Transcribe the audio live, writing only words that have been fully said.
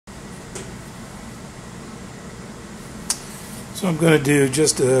So I'm going to do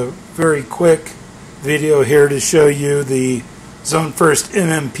just a very quick video here to show you the ZoneFirst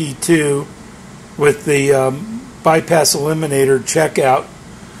MMP2 with the bypass eliminator checkout.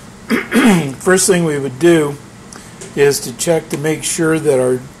 First thing we would do is to check to make sure that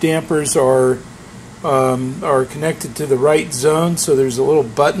our dampers are connected to the right zone. So there's a little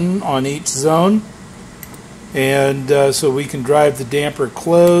button on each zone, and so we can drive the damper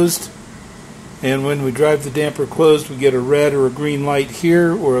closed. And when we drive the damper closed, we get a red or a green light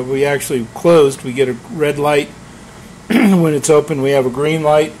here, or if we actually closed, we get a red light. When it's open, we have a green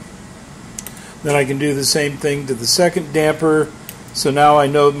light. Then I can do the same thing to the second damper. So now I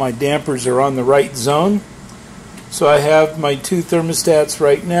know my dampers are on the right zone. So I have my two thermostats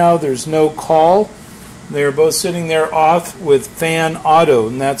right now. There's no call. They're both sitting there off with fan auto,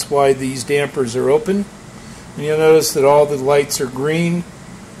 and that's why these dampers are open. And you'll notice that all the lights are green.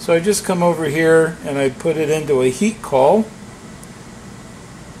 So I just come over here and I put it into a heat call.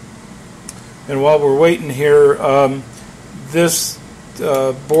 And while we're waiting here, this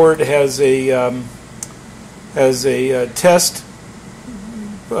board has a test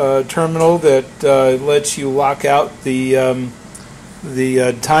terminal that lets you lock out the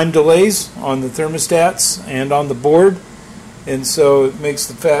time delays on the thermostats and on the board, and so it makes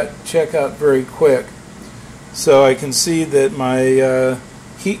the checkout very quick. So I can see that my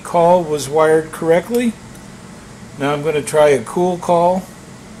heat call was wired correctly. Now I'm going to try a cool call.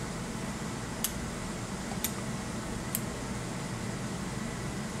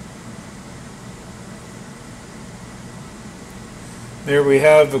 There we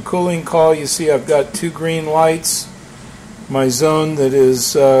have a cooling call. You see I've got two green lights. My zone that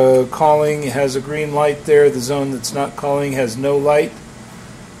is calling has a green light there. The zone that's not calling has no light.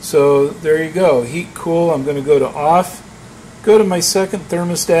 So there you go. Heat, cool. I'm going to go to off. Go to my second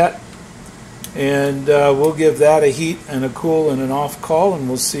thermostat, and we'll give that a heat and a cool and an off call, and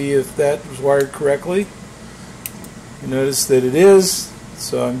we'll see if that was wired correctly. You notice that it is.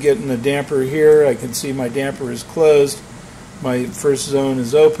 So I'm getting a damper here. I can see my damper is closed. My first zone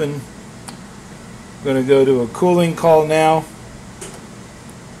is open. I'm going to go to a cooling call now.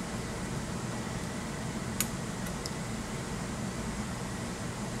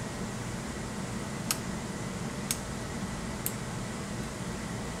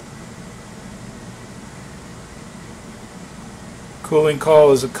 Cooling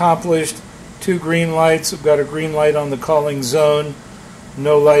call is accomplished. Two green lights. I've got a green light on the calling zone,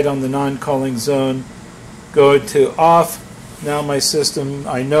 no light on the non-calling zone. Go to off. Now my system,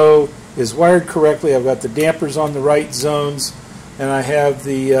 I know, is wired correctly. I've got the dampers on the right zones, and I have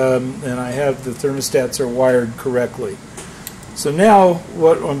the thermostats are wired correctly. So now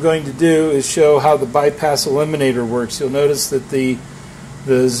what I'm going to do is show how the bypass eliminator works. You'll notice that the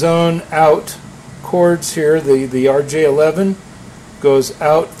zone out cords here, the RJ11, goes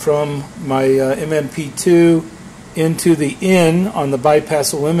out from my MMP2 into the in on the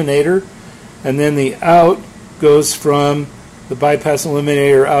bypass eliminator, and then the out goes from the bypass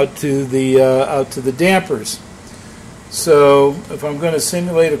eliminator out to the dampers. So if I'm going to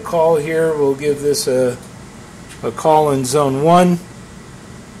simulate a call here, we'll give this a call in zone 1.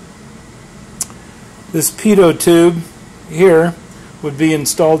 This pitot tube here would be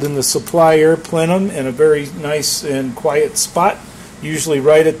installed in the supply air plenum in a very nice and quiet spot, usually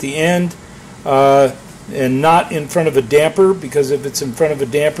right at the end, and not in front of a damper, because if it's in front of a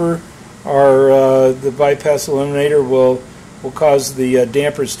damper, the bypass eliminator will cause the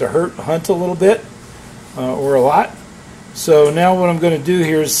dampers to hunt a little bit or a lot. So now what I'm going to do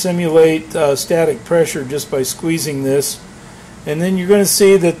here is simulate static pressure just by squeezing this, and then you're going to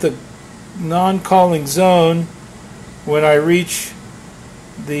see that the non-calling zone, when I reach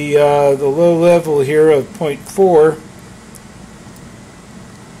the low level here of 0.4,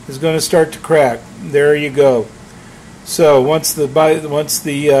 is going to start to crack. There you go. So once the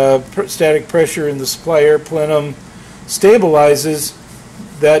static pressure in the supply air plenum stabilizes,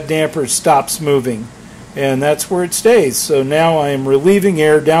 that damper stops moving, and that's where it stays. So now I am relieving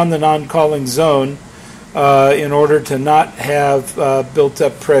air down the non-calling zone in order to not have built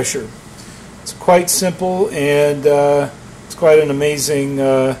up pressure. It's quite simple, and it's quite an amazing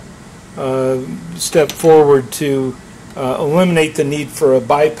step forward to eliminate the need for a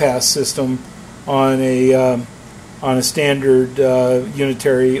bypass system on a standard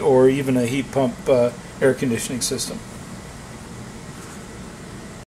unitary or even a heat pump air conditioning system.